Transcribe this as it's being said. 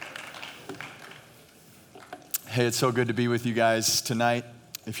Hey, it's so good to be with you guys tonight.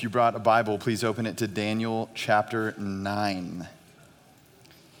 If you brought a Bible, please open it to Daniel chapter 9.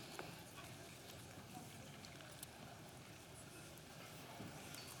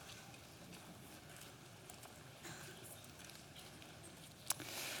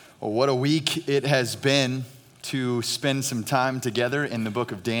 Well, what a week it has been to spend some time together in the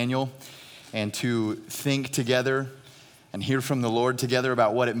book of Daniel and to think together and hear from the Lord together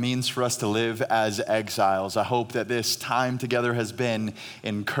about what it means for us to live as exiles. I hope that this time together has been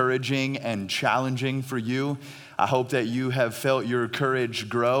encouraging and challenging for you. I hope that you have felt your courage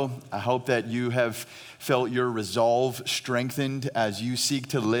grow. I hope that you have felt your resolve strengthened as you seek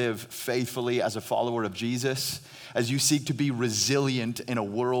to live faithfully as a follower of Jesus, as you seek to be resilient in a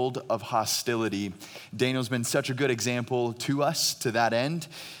world of hostility. Daniel's been such a good example to us to that end,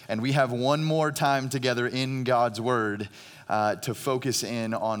 and we have one more time together in God's Word to focus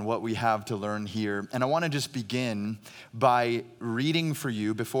in on what we have to learn here. And I want to just begin by reading for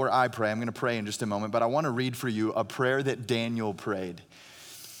you, before I pray, I'm going to pray in just a moment, but I want to read for you a prayer that Daniel prayed.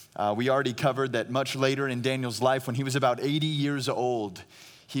 We already covered that much later in Daniel's life, when he was about 80 years old,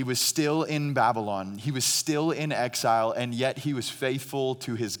 he was still in Babylon. He was still in exile, and yet he was faithful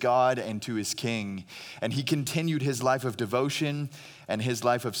to his God and to his king. And he continued his life of devotion and his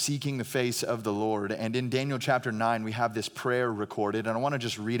life of seeking the face of the Lord. And in Daniel chapter 9, we have this prayer recorded, and I want to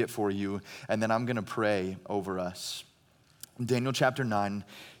just read it for you, and then I'm going to pray over us. Daniel chapter 9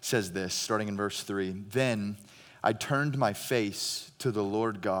 says this, starting in verse 3. Then I turned my face to the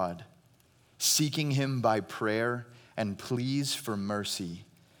Lord God, seeking him by prayer and pleas for mercy,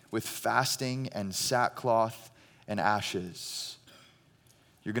 with fasting and sackcloth and ashes.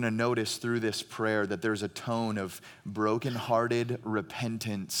 You're going to notice through this prayer that there's a tone of brokenhearted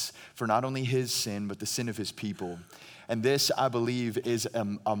repentance for not only his sin, but the sin of his people. And this, I believe, is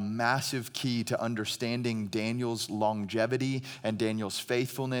a massive key to understanding Daniel's longevity and Daniel's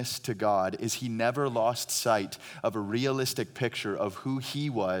faithfulness to God, is he never lost sight of a realistic picture of who he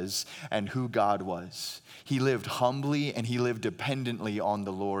was and who God was. He lived humbly and he lived dependently on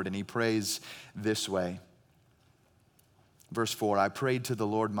the Lord, and he prays this way. Verse 4, I prayed to the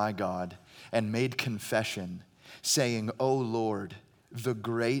Lord my God and made confession, saying, O Lord, the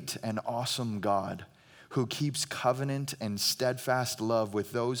great and awesome God, who keeps covenant and steadfast love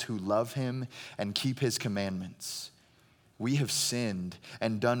with those who love him and keep his commandments. We have sinned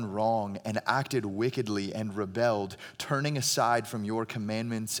and done wrong and acted wickedly and rebelled, turning aside from your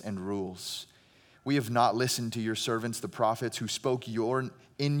commandments and rules. We have not listened to your servants, the prophets, who spoke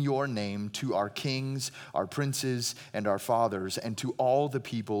in your name to our kings, our princes, and our fathers, and to all the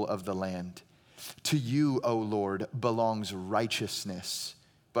people of the land. To you, O Lord, belongs righteousness,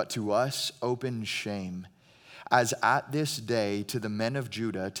 but to us open shame. As at this day to the men of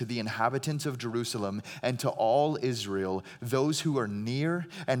Judah, to the inhabitants of Jerusalem, and to all Israel, those who are near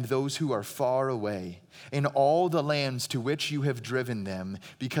and those who are far away, in all the lands to which you have driven them,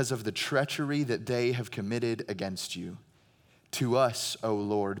 because of the treachery that they have committed against you. To us, O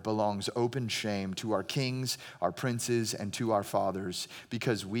Lord, belongs open shame, to our kings, our princes, and to our fathers,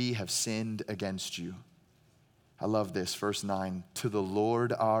 because we have sinned against you. I love this, verse 9. To the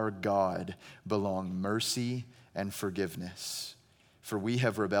Lord our God belong mercy and forgiveness, for we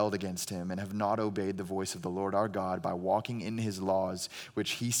have rebelled against him and have not obeyed the voice of the Lord our God by walking in his laws,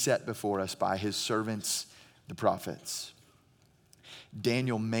 which he set before us by his servants, the prophets.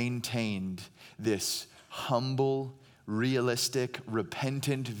 Daniel maintained this humble, realistic,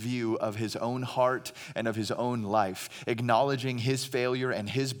 repentant view of his own heart and of his own life, acknowledging his failure and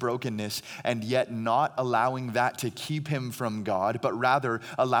his brokenness, and yet not allowing that to keep him from God, but rather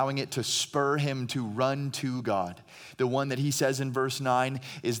allowing it to spur him to run to God. The one that he says in verse 9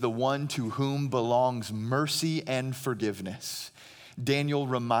 is the one to whom belongs mercy and forgiveness. Daniel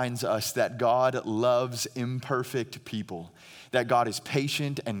reminds us that God loves imperfect people, that God is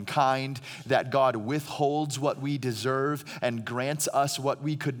patient and kind, that God withholds what we deserve and grants us what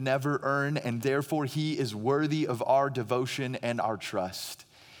we could never earn, and therefore he is worthy of our devotion and our trust.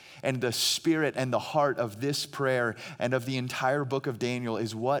 And the spirit and the heart of this prayer and of the entire book of Daniel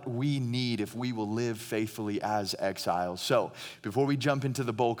is what we need if we will live faithfully as exiles. So, before we jump into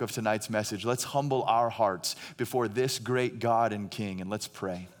the bulk of tonight's message, let's humble our hearts before this great God and King, and let's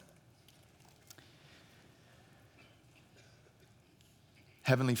pray.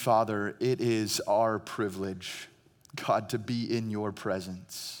 Heavenly Father, it is our privilege, God, to be in your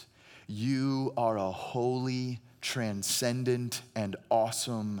presence. You are a holy, transcendent, and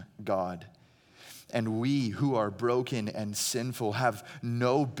awesome God. And we who are broken and sinful have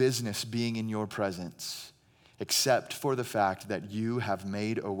no business being in your presence. except for the fact that you have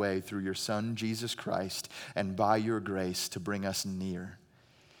made a way through your Son, Jesus Christ, and by your grace to bring us near.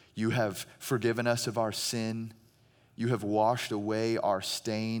 You have forgiven us of our sin. You have washed away our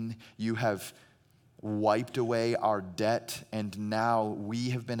stain. You have wiped away our debt, and now we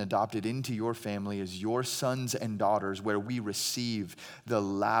have been adopted into your family as your sons and daughters, where we receive the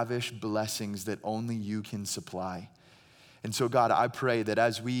lavish blessings that only you can supply. And so, God, I pray that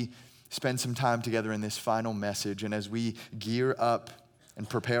as we spend some time together in this final message, and as we gear up and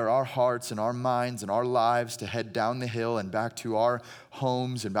prepare our hearts and our minds and our lives to head down the hill and back to our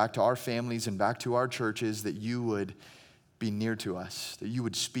homes and back to our families and back to our churches, that you would be near to us, that you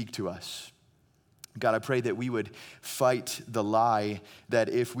would speak to us. God, I pray that we would fight the lie that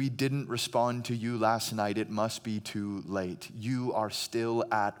if we didn't respond to you last night, it must be too late. You are still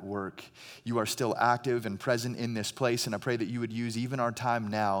at work. You are still active and present in this place, and I pray that you would use even our time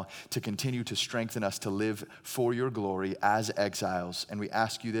now to continue to strengthen us to live for your glory as exiles. And we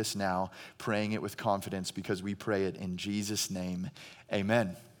ask you this now, praying it with confidence, because we pray it in Jesus' name.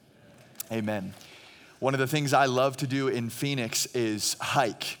 Amen. Amen. One of the things I love to do in Phoenix is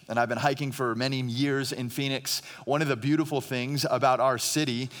hike, and I've been hiking for many years in Phoenix. One of the beautiful things about our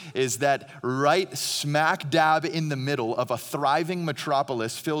city is that right smack dab in the middle of a thriving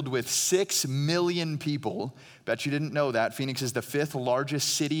metropolis filled with 6 million people, bet you didn't know that, Phoenix is the 5th largest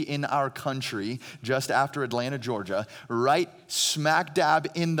city in our country, just after Atlanta, Georgia. Right smack dab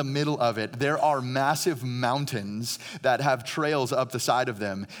in the middle of it, there are massive mountains that have trails up the side of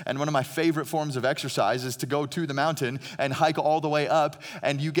them. And one of my favorite forms of exercise is to go to the mountain and hike all the way up,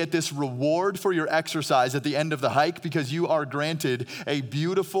 and you get this reward for your exercise at the end of the hike because you are granted a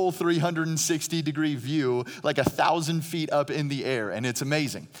beautiful 360-degree view, like 1,000 feet up in the air, and it's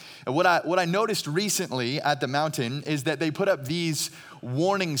amazing. And what I noticed recently at the mountain is that they put up these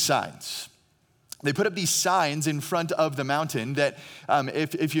warning signs. They put up these signs in front of the mountain that,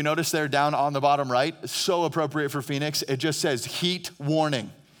 if you notice there down on the bottom right, so appropriate for Phoenix, it just says heat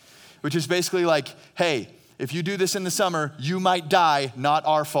warning, which is basically like, hey, if you do this in the summer, you might die, not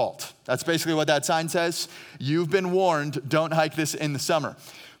our fault. That's basically what that sign says. You've been warned, don't hike this in the summer.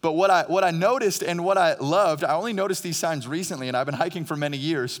 But what I noticed and what I loved, I only noticed these signs recently, and I've been hiking for many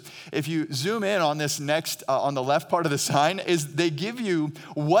years. If you zoom in on this next, on the left part of the sign, is they give you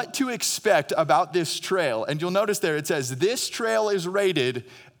what to expect about this trail. And you'll notice there it says, this trail is rated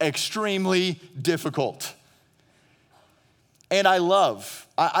extremely difficult. And I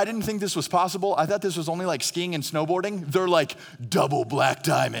didn't think this was possible. I thought this was only like skiing and snowboarding. They're like double black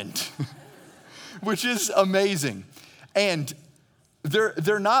diamond, which is amazing. And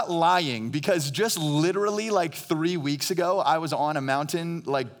they're not lying, because just literally like 3 weeks ago, I was on a mountain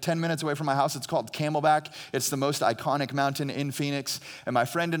like 10 minutes away from my house. It's called Camelback. It's the most iconic mountain in Phoenix. And my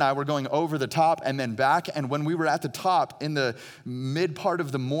friend and I were going over the top and then back. And when we were at the top in the mid part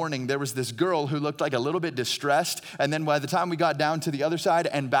of the morning, there was this girl who looked like a little bit distressed. And then by the time we got down to the other side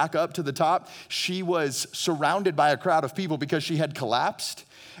and back up to the top, she was surrounded by a crowd of people because she had collapsed.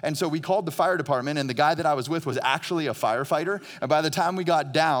 And so we called the fire department, and the guy that I was with was actually a firefighter. And by the time we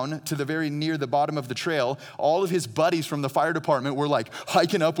got down to the very near the bottom of the trail, all of his buddies from the fire department were like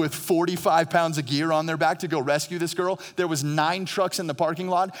hiking up with 45 pounds of gear on their back to go rescue this girl. There was 9 trucks in the parking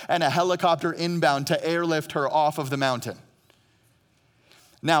lot and a helicopter inbound to airlift her off of the mountain.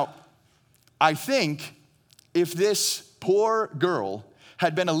 Now, I think if this poor girl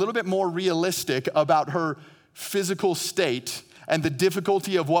had been a little bit more realistic about her physical state and the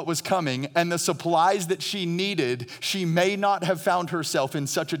difficulty of what was coming and the supplies that she needed, she may not have found herself in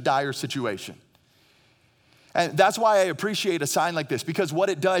such a dire situation. And that's why I appreciate a sign like this, because what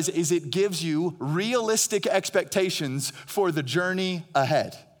it does is it gives you realistic expectations for the journey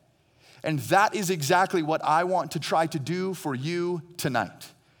ahead. And that is exactly what I want to try to do for you tonight.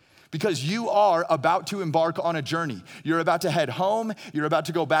 Because you are about to embark on a journey. You're about to head home. You're about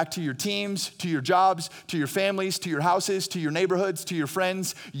to go back to your teams, to your jobs, to your families, to your houses, to your neighborhoods, to your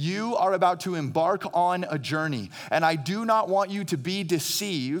friends. You are about to embark on a journey. And I do not want you to be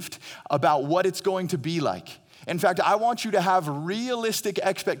deceived about what it's going to be like. In fact, I want you to have realistic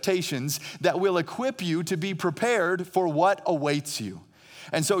expectations that will equip you to be prepared for what awaits you.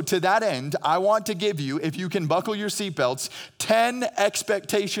 And so to that end, I want to give you, if you can buckle your seatbelts, 10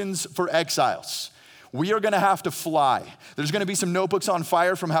 expectations for exiles. We are gonna have to fly. There's gonna be some notebooks on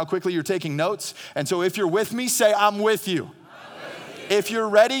fire from how quickly you're taking notes. And so if you're with me, say, I'm with you. I'm with you. If you're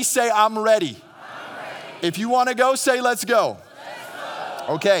ready, say, I'm ready. I'm ready. If you wanna go, say, let's go.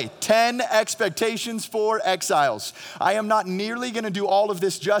 Okay, 10 expectations for exiles. I am not nearly going to do all of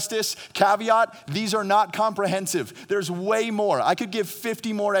this justice. Caveat, these are not comprehensive. There's way more. I could give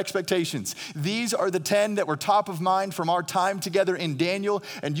 50 more expectations. These are the 10 that were top of mind from our time together in Daniel,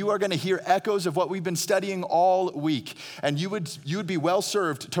 and you are going to hear echoes of what we've been studying all week. And you would be well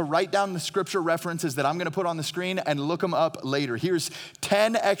served to write down the scripture references that I'm going to put on the screen and look them up later. Here's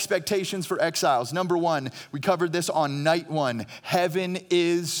 10 expectations for exiles. Number 1, we covered this on night 1. Heaven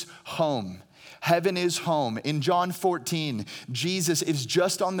is home. Heaven is home. In John 14, Jesus is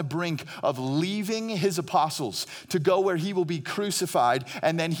just on the brink of leaving his apostles to go where he will be crucified,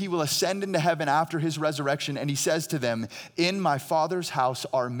 and then he will ascend into heaven after his resurrection. And he says to them, "In my Father's house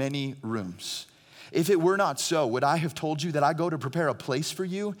are many rooms. If it were not so, would I have told you that I go to prepare a place for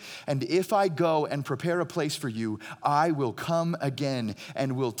you? And if I go and prepare a place for you, I will come again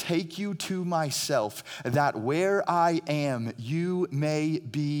and will take you to myself, that where I am, you may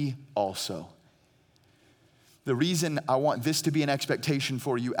be also." The reason I want this to be an expectation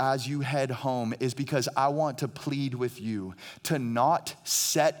for you as you head home is because I want to plead with you to not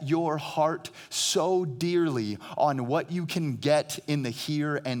set your heart so dearly on what you can get in the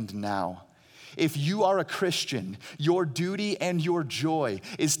here and now. If you are a Christian, your duty and your joy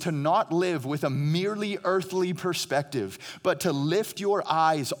is to not live with a merely earthly perspective, but to lift your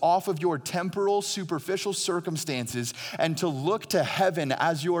eyes off of your temporal, superficial circumstances and to look to heaven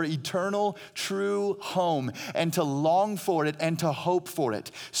as your eternal, true home, and to long for it and to hope for it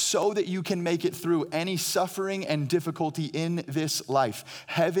so that you can make it through any suffering and difficulty in this life.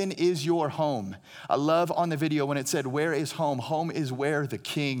 Heaven is your home. I love on the video when it said, "Where is home?" Home is where the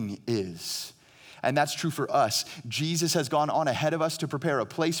King is. And that's true for us. Jesus has gone on ahead of us to prepare a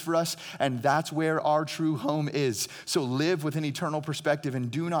place for us, and that's where our true home is. So live with an eternal perspective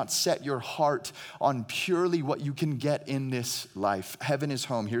and do not set your heart on purely what you can get in this life. Heaven is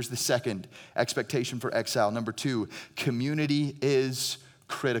home. Here's the second expectation for exile. Number 2, community is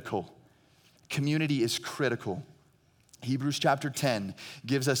critical. Community is critical. Hebrews chapter 10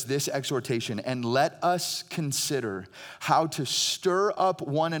 gives us this exhortation, "And let us consider how to stir up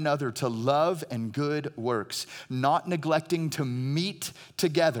one another to love and good works, not neglecting to meet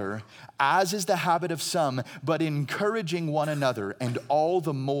together, as is the habit of some, but encouraging one another, and all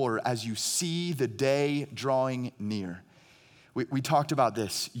the more as you see the day drawing near." We talked about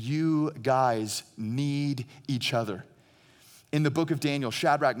this. You guys need each other. In the book of Daniel,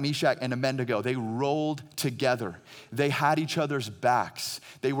 Shadrach, Meshach, and Abednego, they rolled together. They had each other's backs.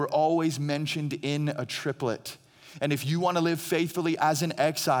 They were always mentioned in a triplet. And if you want to live faithfully as an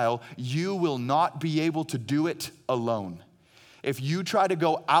exile, you will not be able to do it alone. If you try to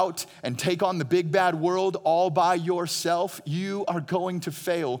go out and take on the big bad world all by yourself, you are going to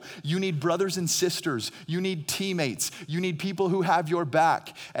fail. You need brothers and sisters. You need teammates. You need people who have your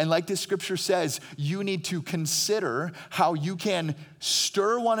back. And like this scripture says, you need to consider how you can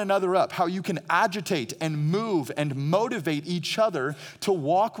stir one another up, how you can agitate and move and motivate each other to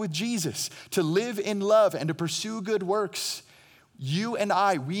walk with Jesus, to live in love and to pursue good works. You and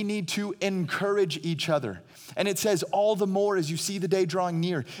I, we need to encourage each other. And it says all the more as you see the day drawing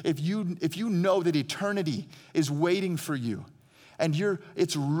near. If you know that eternity is waiting for you and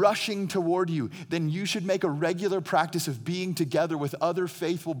it's rushing toward you, then you should make a regular practice of being together with other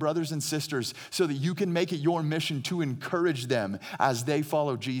faithful brothers and sisters so that you can make it your mission to encourage them as they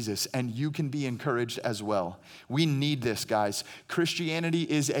follow Jesus, and you can be encouraged as well. We need this, guys. Christianity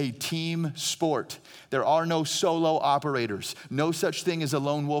is a team sport. There are no solo operators. No such thing as a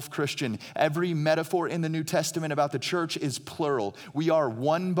lone wolf Christian. Every metaphor in the New Testament about the church is plural. We are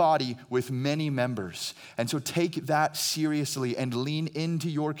one body with many members. And so take that seriously and lean into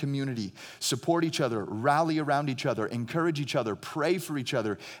your community. Support each other, rally around each other, encourage each other, pray for each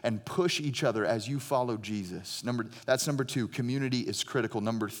other, and push each other as you follow Jesus. That's number 2, community is critical.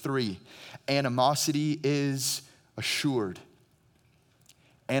 Number 3, animosity is assured.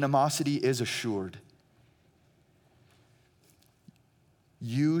 Animosity is assured.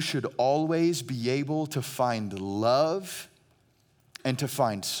 You should always be able to find love and to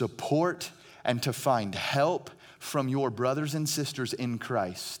find support and to find help from your brothers and sisters in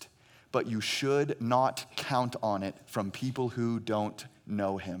Christ, but you should not count on it from people who don't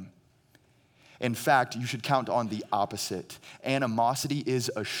know him. In fact, you should count on the opposite. Animosity is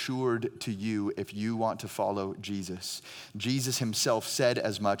assured to you if you want to follow Jesus. Jesus himself said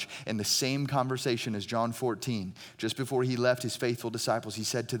as much in the same conversation as John 14. Just before he left his faithful disciples, he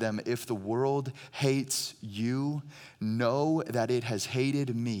said to them, "If the world hates you, know that it has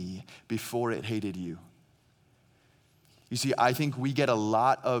hated me before it hated you." You see, I think we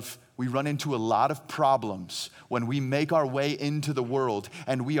run into a lot of problems when we make our way into the world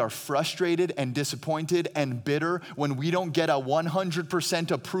and we are frustrated and disappointed and bitter when we don't get a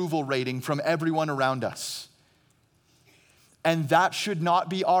 100% approval rating from everyone around us. And that should not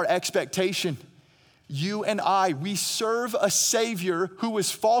be our expectation. You and I, we serve a Savior who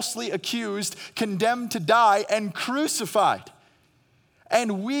was falsely accused, condemned to die, and crucified. And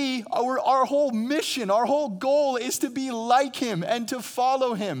our whole mission, our whole goal is to be like him and to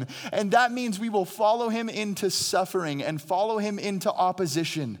follow him. And that means we will follow him into suffering and follow him into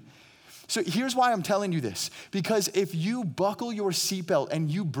opposition. So here's why I'm telling you this. Because if you buckle your seatbelt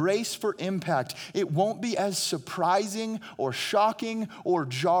and you brace for impact, it won't be as surprising or shocking or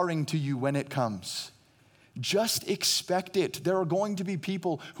jarring to you when it comes. Just expect it. There are going to be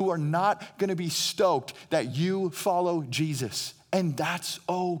people who are not going to be stoked that you follow Jesus. And that's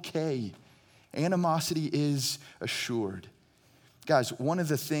okay. Animosity is assured. Guys, one of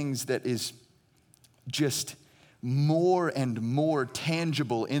the things that is just more and more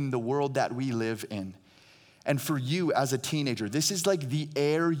tangible in the world that we live in, and for you as a teenager, this is like the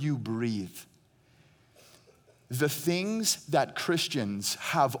air you breathe. The things that Christians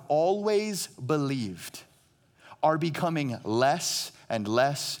have always believed are becoming less and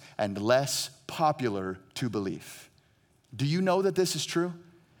less and less popular to believe. Do you know that this is true?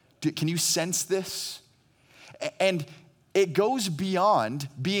 Can you sense this? And it goes beyond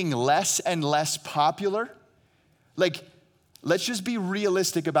being less and less popular. Like, let's just be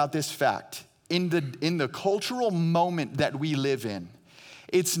realistic about this fact. In the cultural moment that we live in,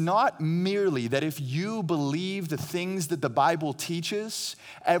 it's not merely that if you believe the things that the Bible teaches,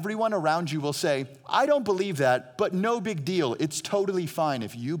 everyone around you will say, I don't believe that, but no big deal. It's totally fine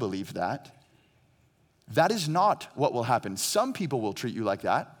if you believe that. That is not what will happen. Some people will treat you like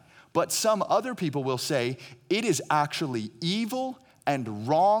that, but some other people will say it is actually evil and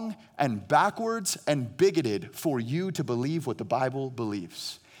wrong and backwards and bigoted for you to believe what the Bible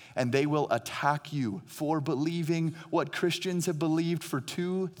believes. And they will attack you for believing what Christians have believed for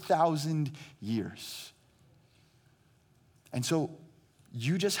 2,000 years. And so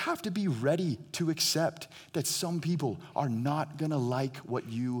you just have to be ready to accept that some people are not gonna like what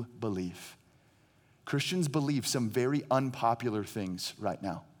you believe. Christians believe some very unpopular things right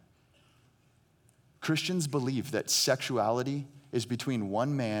now. Christians believe that sexuality is between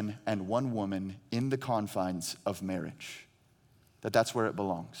one man and one woman in the confines of marriage, that's where it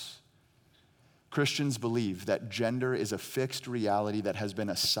belongs. Christians believe that gender is a fixed reality that has been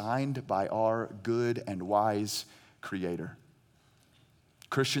assigned by our good and wise Creator.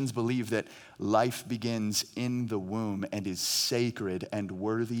 Christians believe that life begins in the womb and is sacred and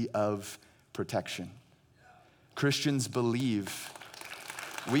worthy of protection. Christians believe,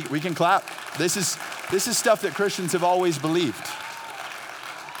 we can clap. This is stuff that Christians have always believed.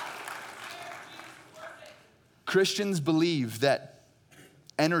 Christians believe that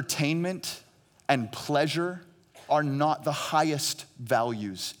entertainment and pleasure are not the highest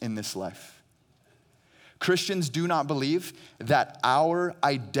values in this life. Christians do not believe that our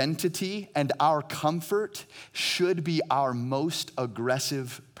identity and our comfort should be our most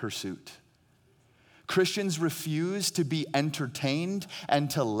aggressive pursuit. Christians refuse to be entertained and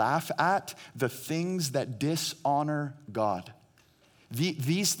to laugh at the things that dishonor God.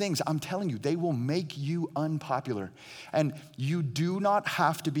 These things, I'm telling you, they will make you unpopular. And you do not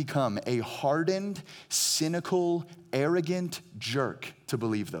have to become a hardened, cynical, arrogant jerk to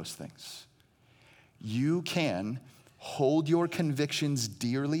believe those things. You can hold your convictions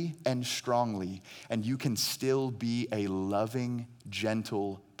dearly and strongly, and you can still be a loving,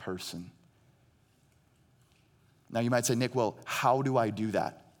 gentle person. Now you might say, Nick, well, how do I do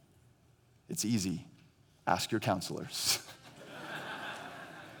that? It's easy. Ask your counselors.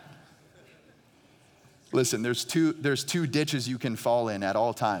 Listen, there's two ditches you can fall in at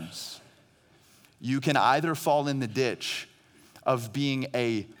all times. You can either fall in the ditch of being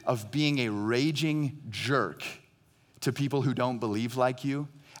a raging jerk to people who don't believe like you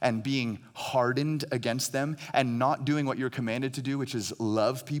and being hardened against them and not doing what you're commanded to do, which is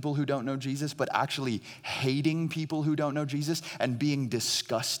love people who don't know Jesus, but actually hating people who don't know Jesus and being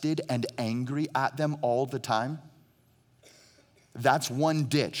disgusted and angry at them all the time. That's one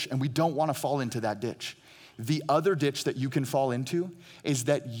ditch, and we don't want to fall into that ditch. The other ditch that you can fall into is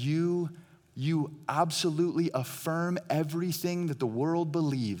that you absolutely affirm everything that the world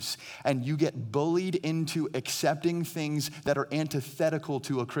believes, and you get bullied into accepting things that are antithetical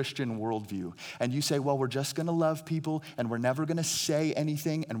to a Christian worldview. And you say, well, we're just gonna love people, and we're never gonna say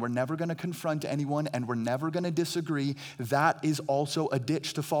anything, and we're never gonna confront anyone, and we're never gonna disagree. That is also a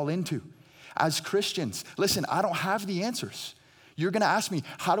ditch to fall into. As Christians, listen, I don't have the answers. You're gonna ask me,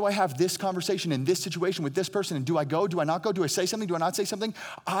 how do I have this conversation in this situation with this person? And do I go, do I not go? Do I say something, do I not say something?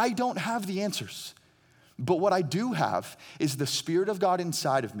 I don't have the answers. But what I do have is the Spirit of God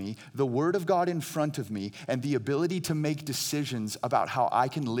inside of me, the Word of God in front of me, and the ability to make decisions about how I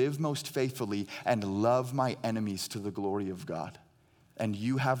can live most faithfully and love my enemies to the glory of God. And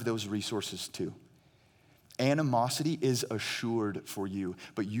you have those resources too. Animosity is assured for you,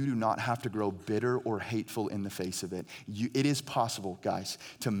 but you do not have to grow bitter or hateful in the face of it. It is possible, guys,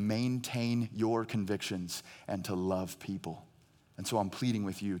 to maintain your convictions and to love people. And so I'm pleading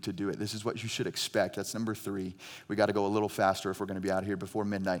with you to do it. This is what you should expect. That's number 3. We got to go a little faster if we're going to be out of here before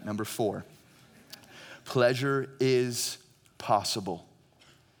midnight. Number 4, pleasure is possible.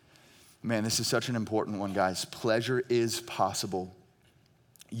 Man, this is such an important one, guys. Pleasure is possible.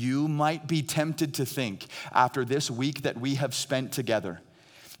 You might be tempted to think after this week that we have spent together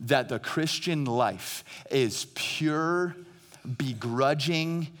that the Christian life is pure,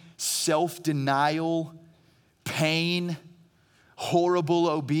 begrudging, self-denial, pain, horrible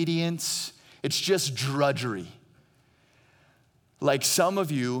obedience. It's just drudgery. Like some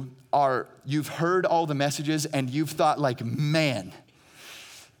of you've heard all the messages and you've thought like, man,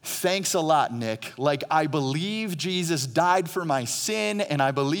 thanks a lot, Nick. Like, I believe Jesus died for my sin, and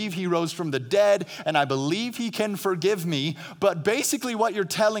I believe he rose from the dead, and I believe he can forgive me. But basically what you're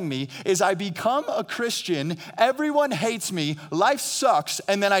telling me is I become a Christian, everyone hates me, life sucks,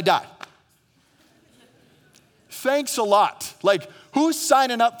 and then I die. Thanks a lot. Like, who's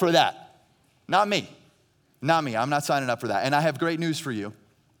signing up for that? Not me. Not me. I'm not signing up for that. And I have great news for you.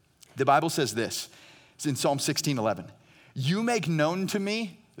 The Bible says this. It's in Psalm 16:11. You make known to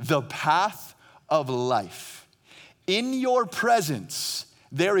me the path of life. In your presence,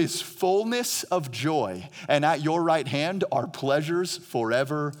 there is fullness of joy, and at your right hand are pleasures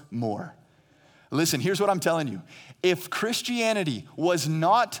forevermore. Listen, here's what I'm telling you. If Christianity was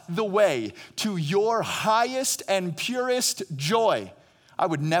not the way to your highest and purest joy, I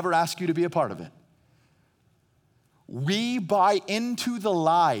would never ask you to be a part of it. We buy into the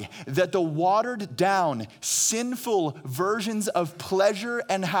lie that the watered down, sinful versions of pleasure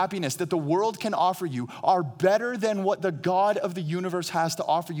and happiness that the world can offer you are better than what the God of the universe has to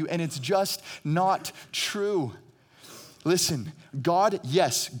offer you, and it's just not true. Listen, God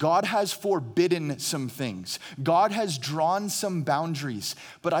has forbidden some things. God has drawn some boundaries,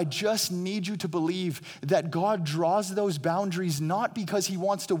 but I just need you to believe that God draws those boundaries not because he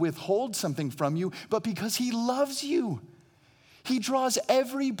wants to withhold something from you, but because he loves you. He draws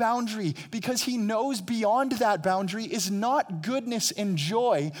every boundary because he knows beyond that boundary is not goodness and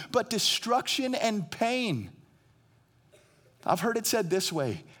joy, but destruction and pain. I've heard it said this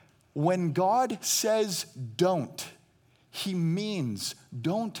way: when God says don't, he means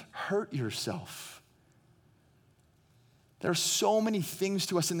don't hurt yourself. There are so many things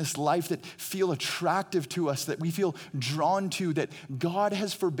to us in this life that feel attractive to us, that we feel drawn to, that God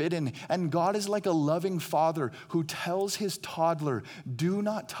has forbidden. And God is like a loving father who tells his toddler, do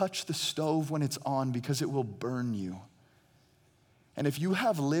not touch the stove when it's on because it will burn you. And if you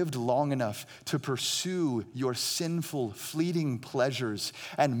have lived long enough to pursue your sinful, fleeting pleasures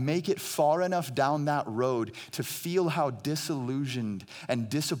and make it far enough down that road to feel how disillusioned and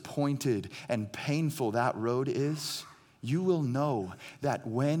disappointed and painful that road is, you will know that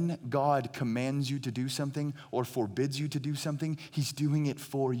when God commands you to do something or forbids you to do something, he's doing it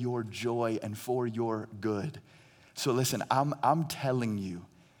for your joy and for your good. So listen, I'm telling you,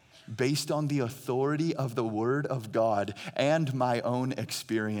 based on the authority of the Word of God and my own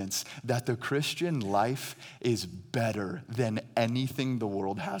experience, that the Christian life is better than anything the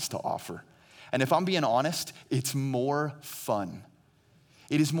world has to offer. And if I'm being honest, it's more fun.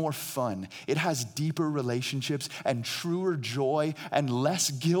 It is more fun. It has deeper relationships and truer joy and less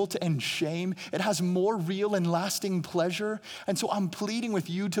guilt and shame. It has more real and lasting pleasure. And so I'm pleading with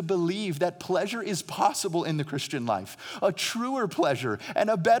you to believe that pleasure is possible in the Christian life. A truer pleasure and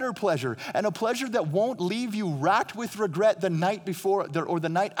a better pleasure and a pleasure that won't leave you racked with regret the night before or the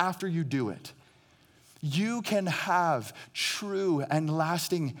night after you do it. You can have true and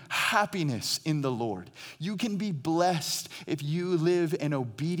lasting happiness in the Lord. You can be blessed if you live an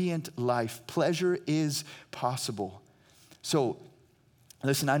obedient life. Pleasure is possible. So,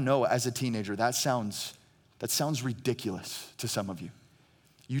 listen, I know as a teenager that sounds ridiculous to some of you.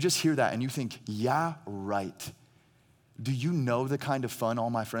 You just hear that and you think, yeah, right. Do you know the kind of fun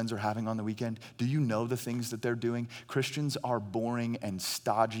all my friends are having on the weekend? Do you know the things that they're doing? Christians are boring and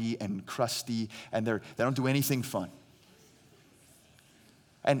stodgy and crusty, and they don't do anything fun.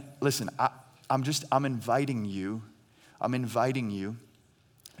 And listen, I'm inviting you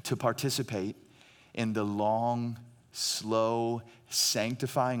to participate in the long, slow,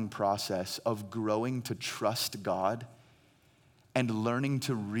 sanctifying process of growing to trust God and learning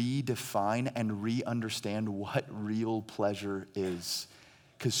to redefine and re-understand what real pleasure is.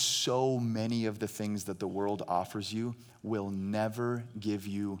 Because so many of the things that the world offers you will never give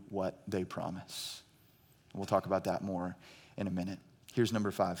you what they promise. We'll talk about that more in a minute. Here's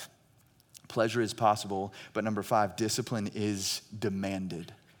number 5. Pleasure is possible, but number 5, discipline is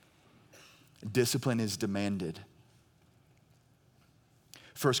demanded. Discipline is demanded.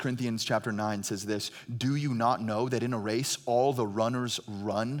 1 Corinthians chapter 9 says this, do you not know that in a race all the runners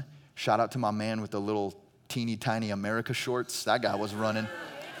run? Shout out to my man with the little teeny tiny America shorts. That guy was running.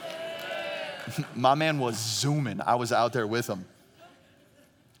 My man was zooming. I was out there with him.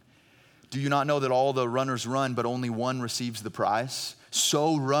 Do you not know that all the runners run, but only one receives the prize?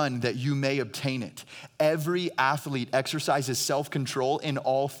 So run that you may obtain it. Every athlete exercises self-control in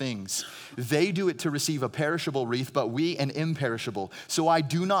all things. They do it to receive a perishable wreath, but we an imperishable. So I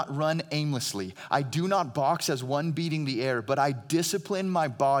do not run aimlessly. I do not box as one beating the air, but I discipline my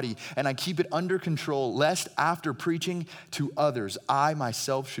body and I keep it under control, lest after preaching to others, I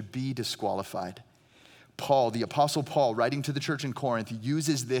myself should be disqualified. Paul, the Apostle Paul, writing to the church in Corinth,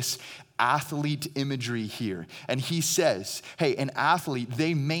 uses this athlete imagery here. And he says, hey, an athlete,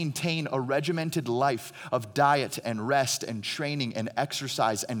 they maintain a regimented life of diet and rest and training and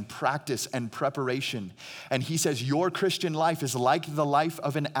exercise and practice and preparation. And he says, your Christian life is like the life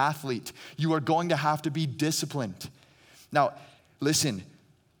of an athlete. You are going to have to be disciplined. Now, listen,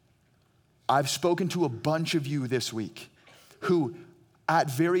 I've spoken to a bunch of you this week who at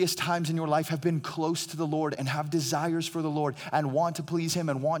various times in your life have been close to the Lord and have desires for the Lord and want to please him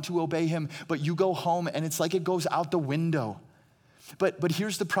and want to obey him, but you go home and it's like it goes out the window. But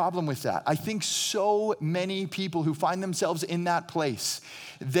here's the problem with that. I think so many people who find themselves in that place,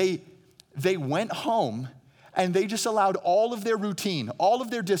 they went home and they just allowed all of their routine, all of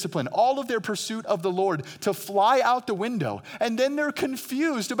their discipline, all of their pursuit of the Lord to fly out the window. And then they're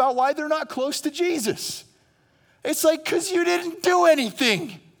confused about why they're not close to Jesus. It's like, because you didn't do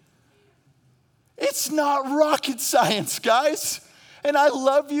anything. It's not rocket science, guys. And I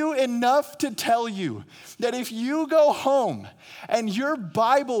love you enough to tell you that if you go home and your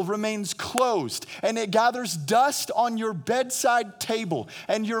Bible remains closed and it gathers dust on your bedside table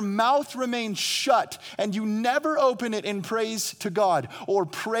and your mouth remains shut and you never open it in praise to God or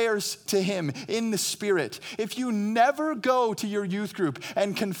prayers to him in the Spirit, if you never go to your youth group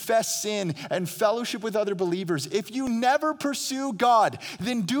and confess sin and fellowship with other believers, if you never pursue God,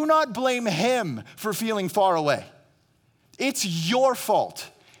 then do not blame him for feeling far away. It's your fault,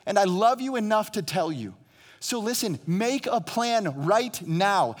 and I love you enough to tell you. So listen, make a plan right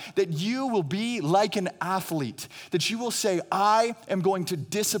now that you will be like an athlete, that you will say, I am going to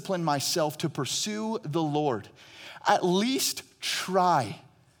discipline myself to pursue the Lord. At least try.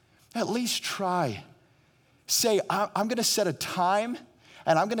 At least try. Say, I'm going to set a time,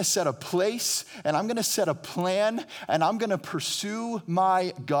 and I'm going to set a place, and I'm going to set a plan, and I'm going to pursue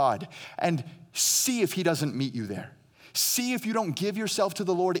my God, and see if he doesn't meet you there. See if you don't give yourself to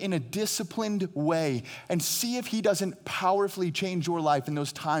the Lord in a disciplined way, and see if he doesn't powerfully change your life in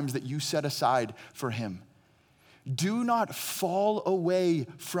those times that you set aside for him. Do not fall away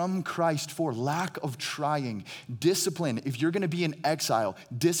from Christ for lack of trying. Discipline, if you're going to be in exile,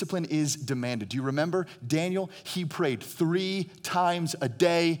 discipline is demanded. Do you remember Daniel? He prayed 3 times a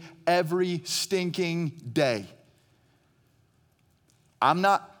day, every stinking day.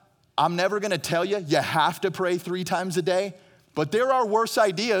 I'm never going to tell you have to pray 3 times a day, but there are worse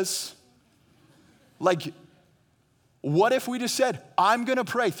ideas. Like, what if we just said, I'm going to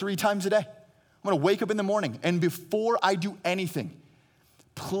pray 3 times a day? I'm going to wake up in the morning, and before I do anything,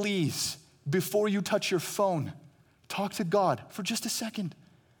 please, before you touch your phone, talk to God for just a second.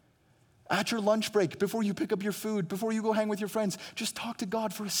 At your lunch break, before you pick up your food, before you go hang with your friends, just talk to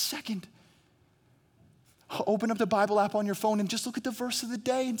God for a second. Open up the Bible app on your phone and just look at the verse of the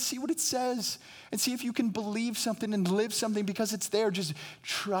day and see what it says. And see if you can believe something and live something because it's there. Just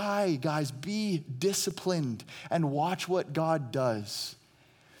try, guys. Be disciplined and watch what God does.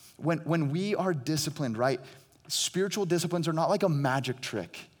 When we are disciplined, right? Spiritual disciplines are not like a magic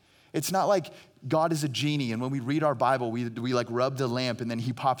trick. It's not like God is a genie and when we read our Bible, we like rub the lamp and then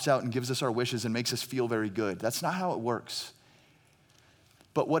he pops out and gives us our wishes and makes us feel very good. That's not how it works.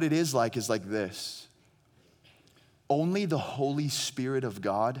 But what it is like this. Only the Holy Spirit of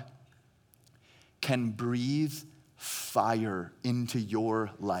God can breathe fire into your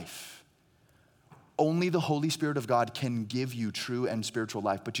life. Only the Holy Spirit of God can give you true and spiritual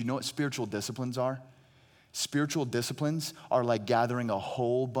life. But you know what spiritual disciplines are? Spiritual disciplines are like gathering a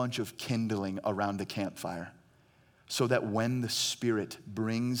whole bunch of kindling around the campfire, so that when the Spirit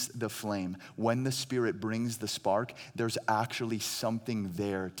brings the flame, when the Spirit brings the spark, there's actually something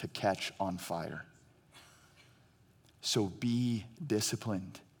there to catch on fire. So be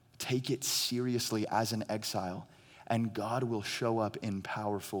disciplined. Take it seriously as an exile, and God will show up in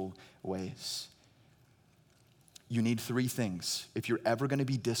powerful ways. You need 3 things if you're ever going to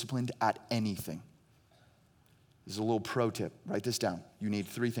be disciplined at anything. This is a little pro tip. Write this down. You need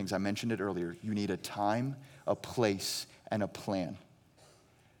 3 things. I mentioned it earlier. You need a time, a place, and a plan.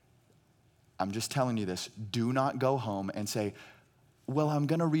 I'm just telling you this. Do not go home and say, well, I'm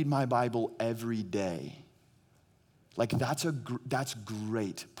going to read my Bible every day. Like, that's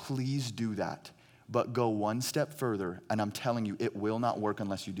great. Please do that. But go one step further, and I'm telling you, it will not work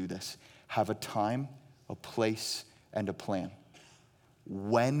unless you do this. Have a time, a place, and a plan.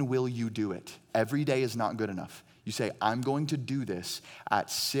 When will you do it? Every day is not good enough. You say, I'm going to do this at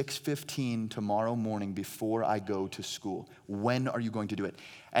 6:15 tomorrow morning before I go to school. When are you going to do it?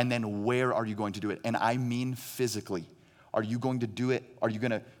 And then where are you going to do it? And I mean physically. Are you going to do it? Are you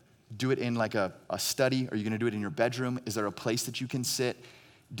going to do it in like a study? Are you going to do it in your bedroom? Is there a place that you can sit?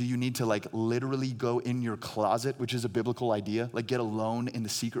 Do you need to like literally go in your closet, which is a biblical idea? Like get alone in the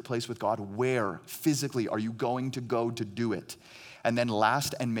secret place with God? Where physically are you going to go to do it? And then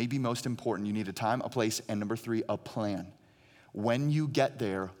last and maybe most important, you need a time, a place, and number 3, a plan. When you get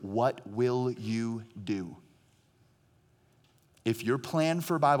there, what will you do? If your plan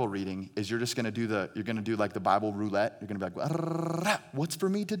for Bible reading is you're going to do like the Bible roulette, you're going to be like, what's for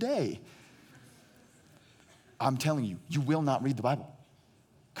me today? I'm telling you, you will not read the Bible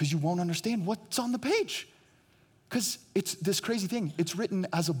because you won't understand what's on the page. Because it's this crazy thing. It's written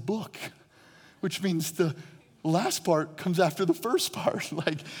as a book, which means the last part comes after the first part.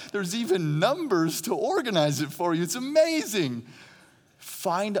 Like there's even numbers to organize it for you. It's amazing.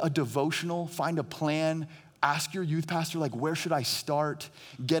 Find a devotional, find a plan. Ask your youth pastor, like, where should I start?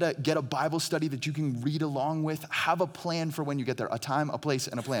 Get a Bible study that you can read along with. Have a plan for when you get there. A time, a place,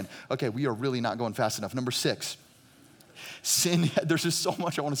 and a plan. Okay, we are really not going fast enough. Number 6, sin. There's just so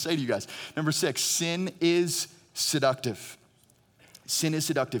much I want to say to you guys. Number 6, sin is seductive. Sin is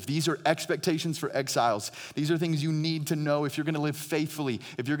seductive. These are expectations for exiles. These are things you need to know if you're going to live faithfully,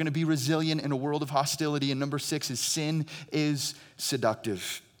 if you're going to be resilient in a world of hostility. And number 6 is sin is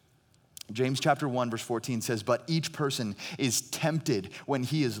seductive. James chapter 1 verse 14 says, but each person is tempted when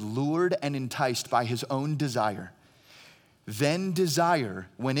he is lured and enticed by his own desire. Then desire,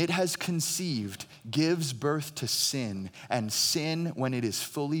 when it has conceived, gives birth to sin, and sin, when it is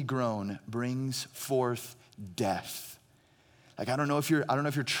fully grown, brings forth death. Like, I don't know if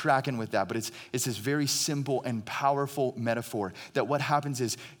you're tracking with that, but it's this very simple and powerful metaphor that what happens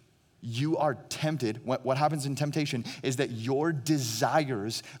is you are tempted. What happens in temptation is that your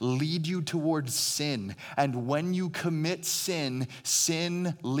desires lead you towards sin. And when you commit sin,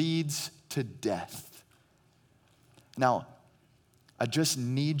 sin leads to death. Now, I just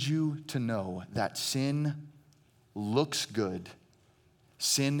need you to know that sin looks good.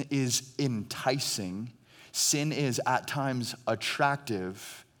 Sin is enticing. Sin is at times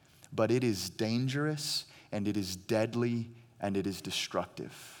attractive, but it is dangerous, and it is deadly, and it is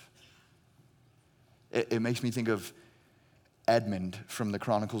destructive. It makes me think of Edmund from the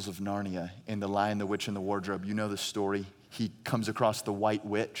Chronicles of Narnia in The Lion, the Witch, and the Wardrobe. You know the story. He comes across the White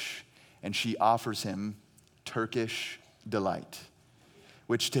Witch, and she offers him Turkish delight,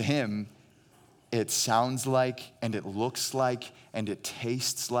 which to him, it sounds like, and it looks like, and it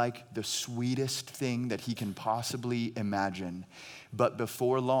tastes like the sweetest thing that he can possibly imagine. But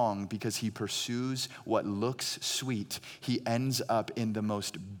before long, because he pursues what looks sweet, he ends up in the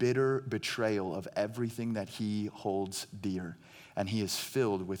most bitter betrayal of everything that he holds dear. And he is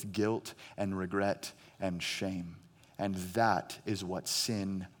filled with guilt and regret and shame. And that is what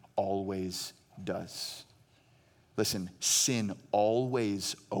sin always does. Listen, sin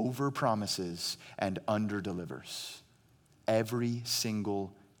always overpromises and underdelivers. Every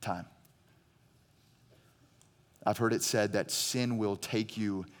single time. I've heard it said that sin will take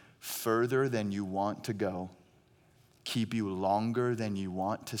you further than you want to go, keep you longer than you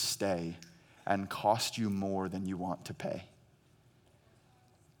want to stay, and cost you more than you want to pay.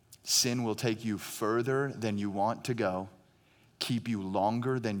 Sin will take you further than you want to go, keep you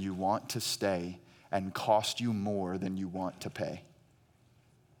longer than you want to stay, and cost you more than you want to pay.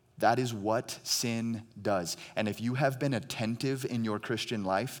 That is what sin does. And if you have been attentive in your Christian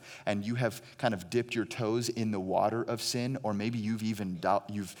life and you have kind of dipped your toes in the water of sin, or maybe you've even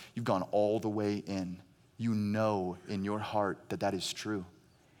you've gone all the way in, you know in your heart that that is true.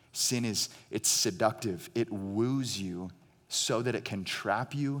 Sin it's seductive. It woos you so that it can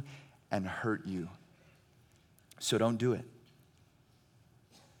trap you and hurt you. So don't do it.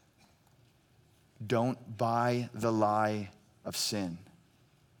 Don't buy the lie of sin.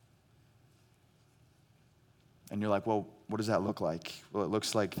 And you're like, well, what does that look like? Well, it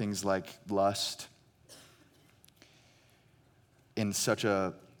looks like things like lust in such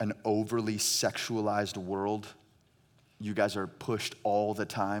an overly sexualized world. You guys are pushed all the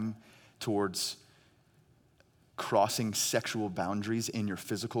time towards crossing sexual boundaries in your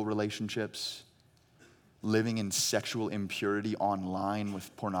physical relationships, living in sexual impurity online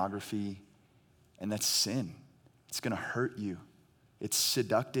with pornography, and that's sin. It's gonna hurt you. It's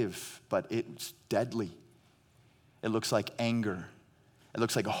seductive, but it's deadly. It looks like anger. It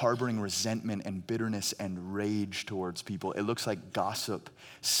looks like harboring resentment and bitterness and rage towards people. It looks like gossip,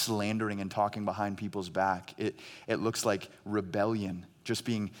 slandering and talking behind people's back. It looks like rebellion, just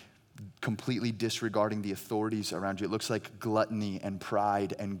being completely disregarding the authorities around you. It looks like gluttony and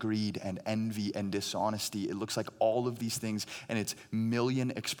pride and greed and envy and dishonesty. It looks like all of these things and its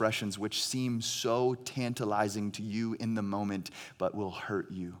million expressions which seem so tantalizing to you in the moment but will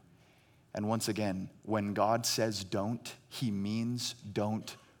hurt you. And once again, when God says don't, he means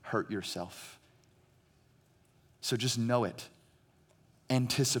don't hurt yourself. So just know it.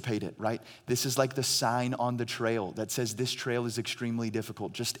 Anticipate it, right? This is like the sign on the trail that says this trail is extremely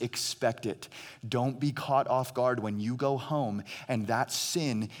difficult. Just expect it. Don't be caught off guard when you go home and that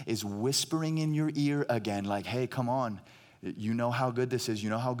sin is whispering in your ear again, like, hey, come on. You know how good this is. You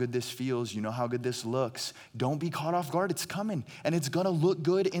know how good this feels. You know how good this looks. Don't be caught off guard. It's coming, and it's going to look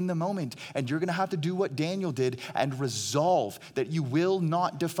good in the moment. And you're going to have to do what Daniel did and resolve that you will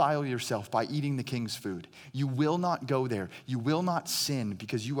not defile yourself by eating the king's food. You will not go there. You will not sin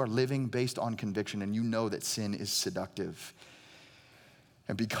because you are living based on conviction, and you know that sin is seductive.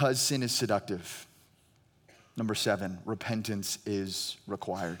 And because sin is seductive, number 7, repentance is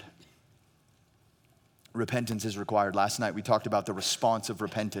required. Repentance is required. Last night we talked about the response of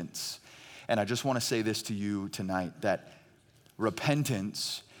repentance. And I just want to say this to you tonight, that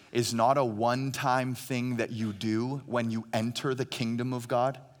repentance is not a one-time thing that you do when you enter the kingdom of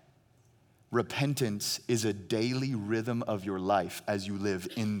God. Repentance is a daily rhythm of your life as you live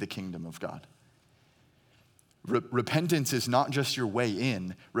in the kingdom of God. Repentance is not just your way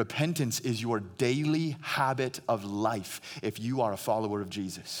in. Repentance is your daily habit of life if you are a follower of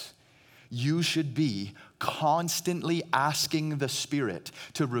Jesus. You should be constantly asking the Spirit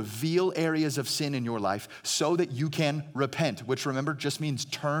to reveal areas of sin in your life so that you can repent, which remember just means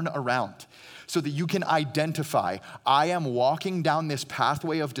turn around, so that you can identify, I am walking down this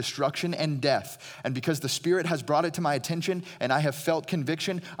pathway of destruction and death, and because the Spirit has brought it to my attention and I have felt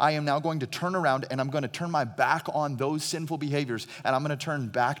conviction, I am now going to turn around and I'm going to turn my back on those sinful behaviors and I'm going to turn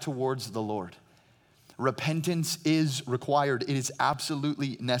back towards the Lord. Repentance is required. It is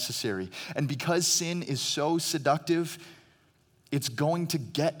absolutely necessary. And because sin is so seductive, it's going to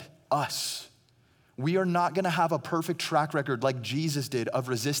get us. We are not going to have a perfect track record like Jesus did of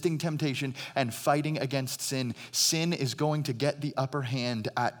resisting temptation and fighting against sin. Sin is going to get the upper hand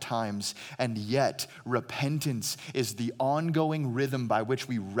at times. And yet, repentance is the ongoing rhythm by which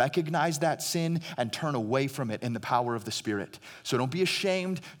we recognize that sin and turn away from it in the power of the Spirit. So don't be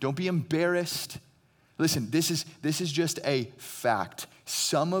ashamed. Don't be embarrassed. Listen, this is just a fact.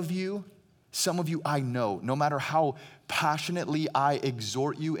 Some of you I know, no matter how passionately I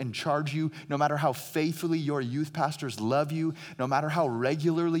exhort you and charge you, no matter how faithfully your youth pastors love you, no matter how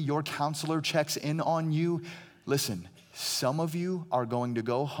regularly your counselor checks in on you, listen, some of you are going to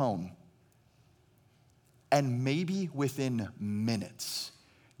go home and maybe within minutes,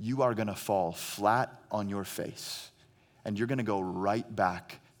 you are going to fall flat on your face and you're going to go right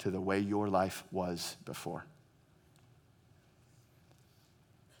back to the way your life was before.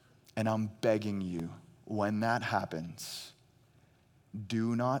 And I'm begging you, when that happens,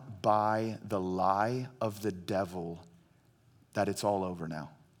 do not buy the lie of the devil that it's all over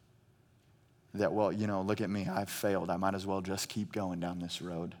now. That, well, look at me, I've failed. I might as well just keep going down this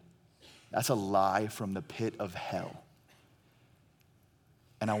road. That's a lie from the pit of hell.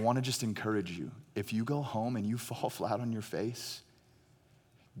 And I want to just encourage you, if you go home and you fall flat on your face,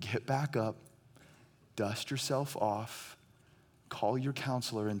 get back up, dust yourself off, call your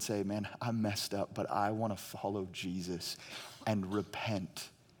counselor and say, man, I messed up, but I want to follow Jesus, and repent.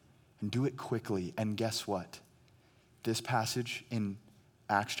 And do it quickly. And guess what? This passage in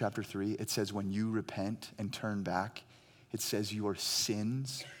Acts chapter 3, it says when you repent and turn back, it says your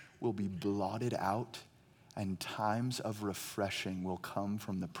sins will be blotted out and times of refreshing will come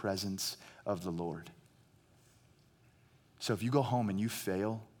from the presence of the Lord. So if you go home and you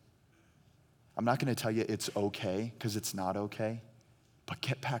fail, I'm not gonna tell you it's okay, because it's not okay, but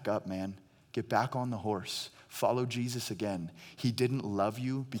get back up, man. Get back on the horse. Follow Jesus again. He didn't love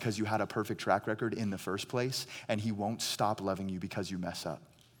you because you had a perfect track record in the first place, and he won't stop loving you because you mess up.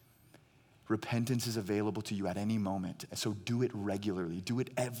 Repentance is available to you at any moment, so do it regularly. Do it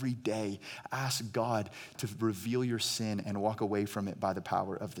every day. Ask God to reveal your sin and walk away from it by the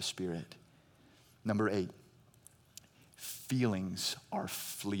power of the Spirit. Number 8, feelings are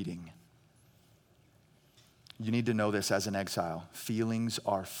fleeting. You need to know this as an exile. Feelings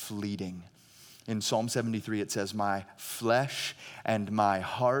are fleeting. In Psalm 73, it says, my flesh and my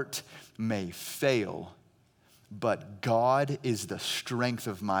heart may fail, but God is the strength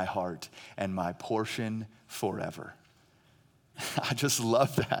of my heart and my portion forever. I just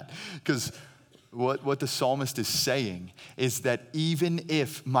love that, because what the psalmist is saying is that even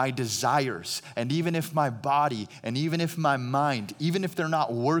if my desires and even if my body and even if my mind, even if they're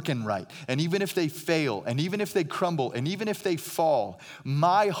not working right, and even if they fail and even if they crumble and even if they fall,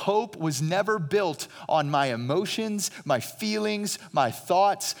 my hope was never built on my emotions, my feelings, my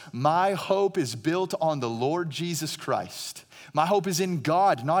thoughts. My hope is built on the Lord Jesus Christ. My hope is in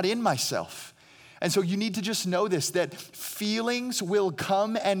God, not in myself. And so you need to just know this, that feelings will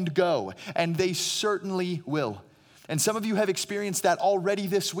come and go, and they certainly will. And some of you have experienced that already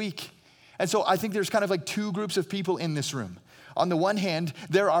this week. And so I think there's kind of like two groups of people in this room. On the one hand,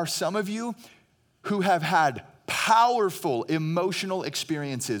 there are some of you who have had powerful emotional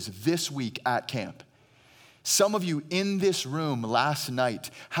experiences this week at camp. Some of you in this room last night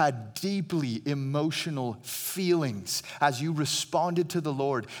had deeply emotional feelings as you responded to the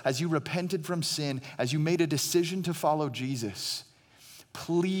Lord, as you repented from sin, as you made a decision to follow Jesus.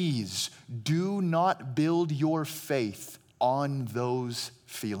 Please do not build your faith on those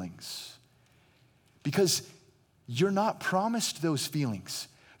feelings, because you're not promised those feelings.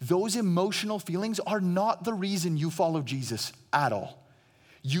 Those emotional feelings are not the reason you follow Jesus at all.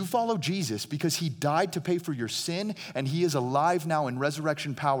 You follow Jesus because he died to pay for your sin, and he is alive now in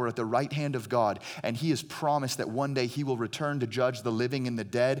resurrection power at the right hand of God. And he has promised that one day he will return to judge the living and the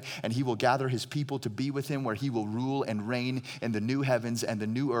dead, and he will gather his people to be with him, where he will rule and reign in the new heavens and the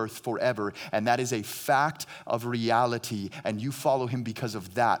new earth forever. And that is a fact of reality, and you follow him because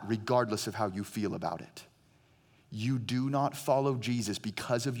of that, regardless of how you feel about it. You do not follow Jesus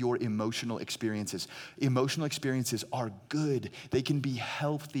because of your emotional experiences. Emotional experiences are good. They can be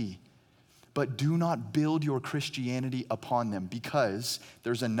healthy. But do not build your Christianity upon them, because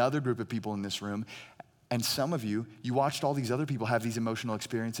there's another group of people in this room, and some of you, you watched all these other people have these emotional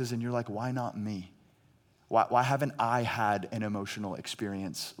experiences, and you're like, why not me? Why haven't I had an emotional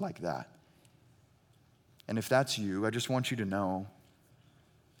experience like that? And if that's you, I just want you to know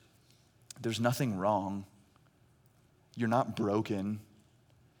there's nothing wrong. You're not broken.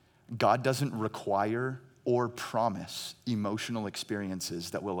 God doesn't require or promise emotional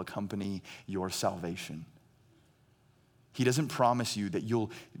experiences that will accompany your salvation. He doesn't promise you that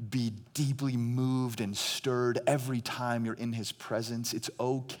you'll be deeply moved and stirred every time you're in his presence. It's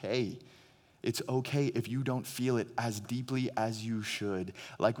okay. It's okay if you don't feel it as deeply as you should.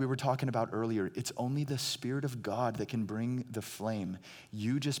 Like we were talking about earlier, it's only the Spirit of God that can bring the flame.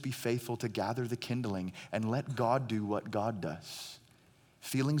 You just be faithful to gather the kindling and let God do what God does.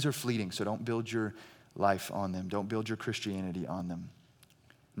 Feelings are fleeting, so don't build your life on them. Don't build your Christianity on them.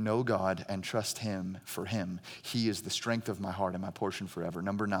 Know God and trust him for him. He is the strength of my heart and my portion forever.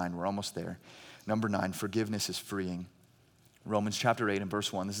 Number 9, we're almost there. Number 9, forgiveness is freeing. Romans chapter 8 and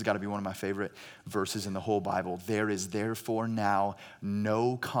verse 1, this has got to be one of my favorite verses in the whole Bible. There is therefore now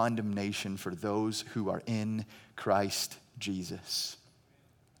no condemnation for those who are in Christ Jesus.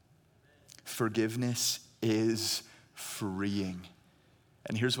 Forgiveness is freeing.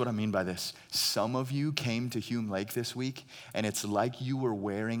 And here's what I mean by this. Some of you came to Hume Lake this week, and it's like you were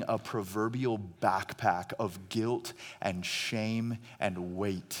wearing a proverbial backpack of guilt and shame and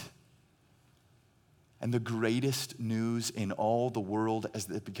weight. And the greatest news in all the world is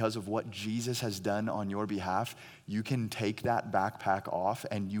that because of what Jesus has done on your behalf, you can take that backpack off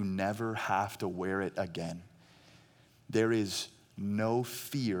and you never have to wear it again. There is no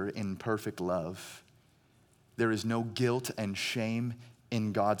fear in perfect love. There is no guilt and shame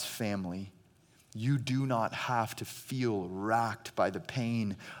in God's family. You do not have to feel racked by the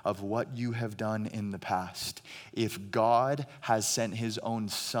pain of what you have done in the past. If God has sent his own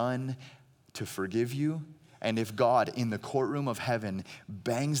son to forgive you, and if God in the courtroom of heaven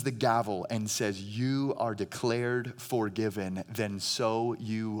bangs the gavel and says you are declared forgiven, then so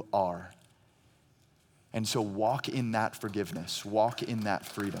you are. And so walk in that forgiveness, walk in that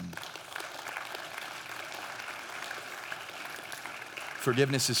freedom.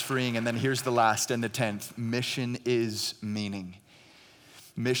 Forgiveness is freeing. And then here's the last and the 10th. Mission is meaning.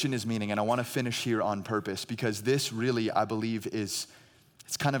 Mission is meaning. And I want to finish here on purpose because this really, I believe, it's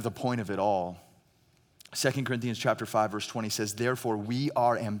kind of the point of it all. 2 Corinthians chapter 5, verse 20 says, therefore we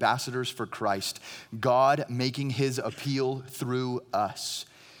are ambassadors for Christ, God making his appeal through us.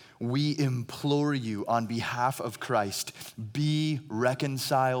 We implore you on behalf of Christ, be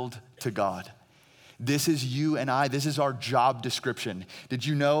reconciled to God. This is you and I, this is our job description. Did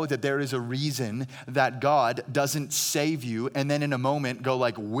you know that there is a reason that God doesn't save you and then in a moment go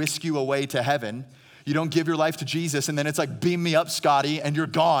like whisk you away to heaven? You don't give your life to Jesus and then it's like, beam me up, Scotty, and you're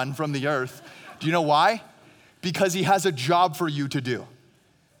gone from the earth. Do you know why? Because he has a job for you to do.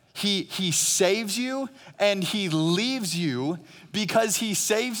 He saves you and he leaves you because he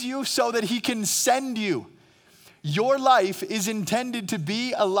saves you so that he can send you. Your life is intended to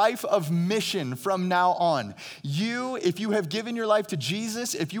be a life of mission from now on. You, if you have given your life to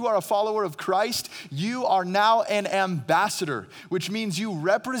Jesus, if you are a follower of Christ, you are now an ambassador, which means you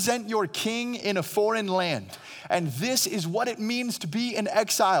represent your king in a foreign land. And this is what it means to be in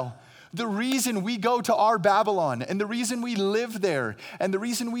exile. The reason we go to our Babylon and the reason we live there and the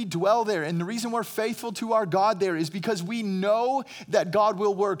reason we dwell there and the reason we're faithful to our God there is because we know that God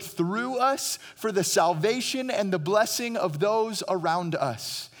will work through us for the salvation and the blessing of those around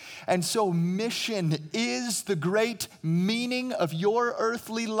us. And so mission is the great meaning of your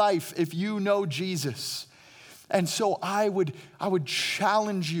earthly life if you know Jesus. And so I would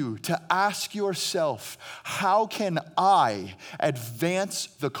challenge you to ask yourself, how can I advance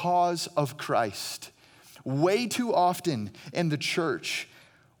the cause of Christ? Way too often in the church,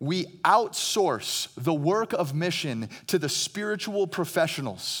 we outsource the work of mission to the spiritual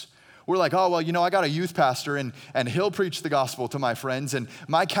professionals. We're like, oh, well, I got a youth pastor and he'll preach the gospel to my friends. And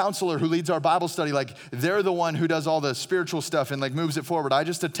my counselor who leads our Bible study, like they're the one who does all the spiritual stuff and like moves it forward. I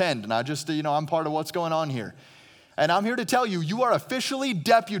just attend and I'm part of what's going on here. And I'm here to tell you, you are officially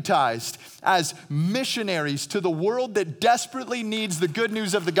deputized as missionaries to the world that desperately needs the good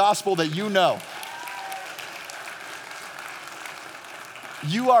news of the gospel that you know.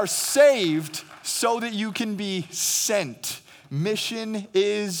 You are saved so that you can be sent. Mission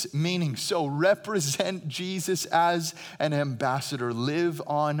is meaning. So represent Jesus as an ambassador. Live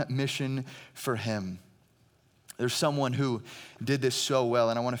on mission for him. There's someone who did this so well,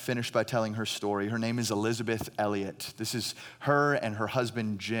 and I want to finish by telling her story. Her name is Elizabeth Elliot. This is her and her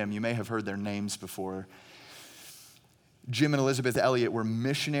husband, Jim. You may have heard their names before. Jim and Elizabeth Elliot were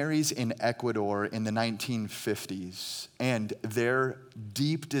missionaries in Ecuador in the 1950s, and their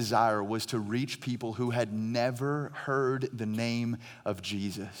deep desire was to reach people who had never heard the name of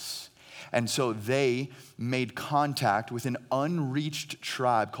Jesus. And so they made contact with an unreached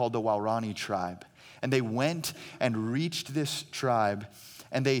tribe called the Waorani tribe. And they went and reached this tribe,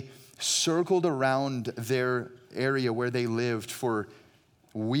 and they circled around their area where they lived for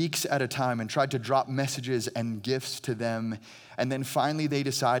weeks at a time and tried to drop messages and gifts to them. And then finally they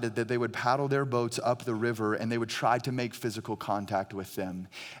decided that they would paddle their boats up the river and they would try to make physical contact with them.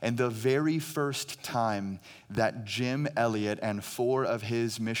 And the very first time that Jim Elliot and 4 of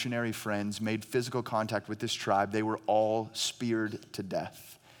his missionary friends made physical contact with this tribe, they were all speared to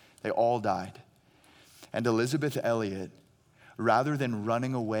death. They all died. And Elizabeth Elliot, rather than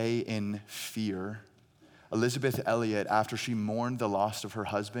running away in fear, Elizabeth Elliot, after she mourned the loss of her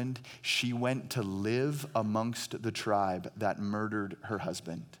husband, she went to live amongst the tribe that murdered her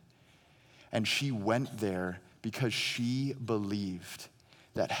husband. And she went there because she believed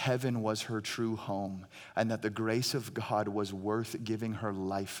that heaven was her true home and that the grace of God was worth giving her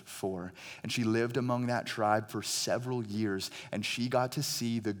life for. And she lived among that tribe for several years, and she got to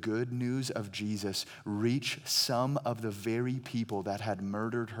see the good news of Jesus reach some of the very people that had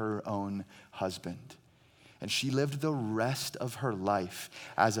murdered her own husband. And she lived the rest of her life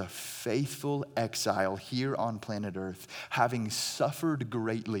as a faithful exile here on planet Earth, having suffered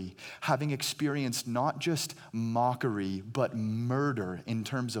greatly, having experienced not just mockery, but murder in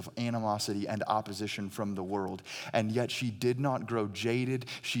terms of animosity and opposition from the world. And yet she did not grow jaded.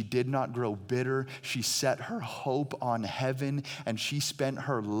 She did not grow bitter. She set her hope on heaven, and she spent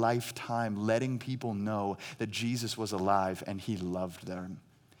her lifetime letting people know that Jesus was alive and he loved them.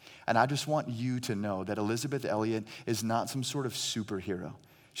 And I just want you to know that Elizabeth Elliot is not some sort of superhero.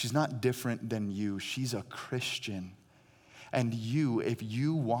 She's not different than you. She's a Christian. And you, if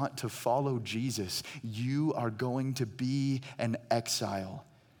you want to follow Jesus, you are going to be an exile.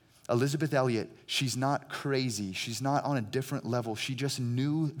 Elizabeth Elliot, she's not crazy. She's not on a different level. She just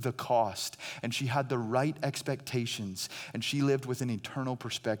knew the cost, and she had the right expectations, and she lived with an eternal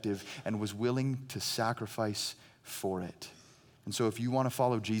perspective and was willing to sacrifice for it. And so if you want to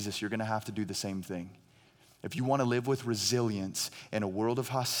follow Jesus, you're going to have to do the same thing. If you want to live with resilience in a world of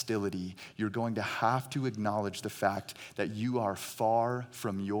hostility, you're going to have to acknowledge the fact that you are far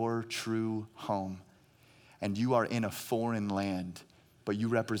from your true home and you are in a foreign land, but you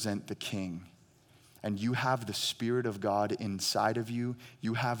represent the King. And you have the Spirit of God inside of you,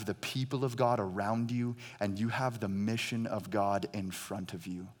 you have the people of God around you, and you have the mission of God in front of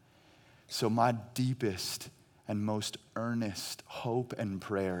you. So my deepest and most earnest hope and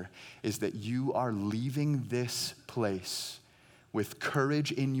prayer is that you are leaving this place with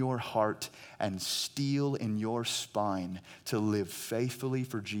courage in your heart and steel in your spine to live faithfully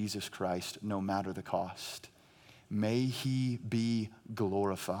for Jesus Christ no matter the cost. May he be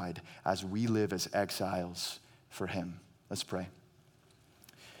glorified as we live as exiles for him. Let's pray.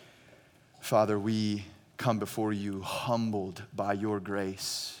 Father, we come before you humbled by your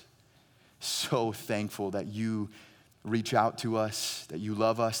grace. So thankful that you reach out to us, that you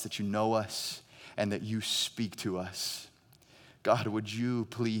love us, that you know us, and that you speak to us. God, would you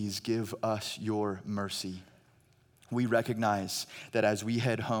please give us your mercy? We recognize that as we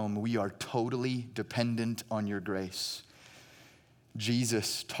head home, we are totally dependent on your grace.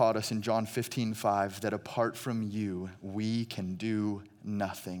 Jesus taught us in John 15:5 that apart from you, we can do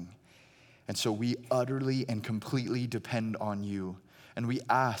nothing. And so we utterly and completely depend on you. And we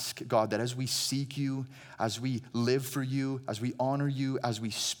ask, God, that as we seek you, as we live for you, as we honor you, as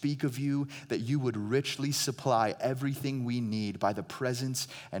we speak of you, that you would richly supply everything we need by the presence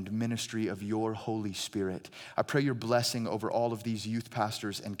and ministry of your Holy Spirit. I pray your blessing over all of these youth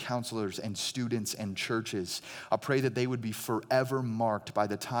pastors and counselors and students and churches. I pray that they would be forever marked by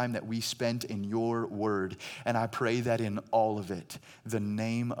the time that we spent in your word. And I pray that in all of it, the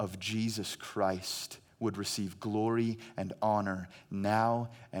name of Jesus Christ would receive glory and honor now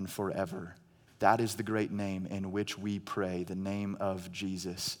and forever. That is the great name in which we pray, the name of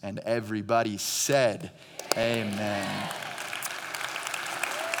Jesus. And everybody said, amen.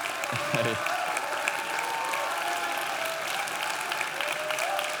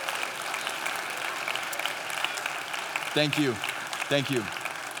 Thank you. Thank you.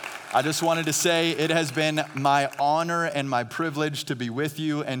 I just wanted to say it has been my honor and my privilege to be with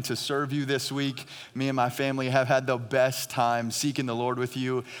you and to serve you this week. Me and my family have had the best time seeking the Lord with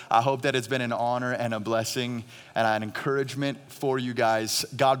you. I hope that it's been an honor and a blessing and an encouragement for you guys.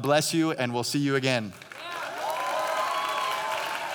 God bless you, and we'll see you again.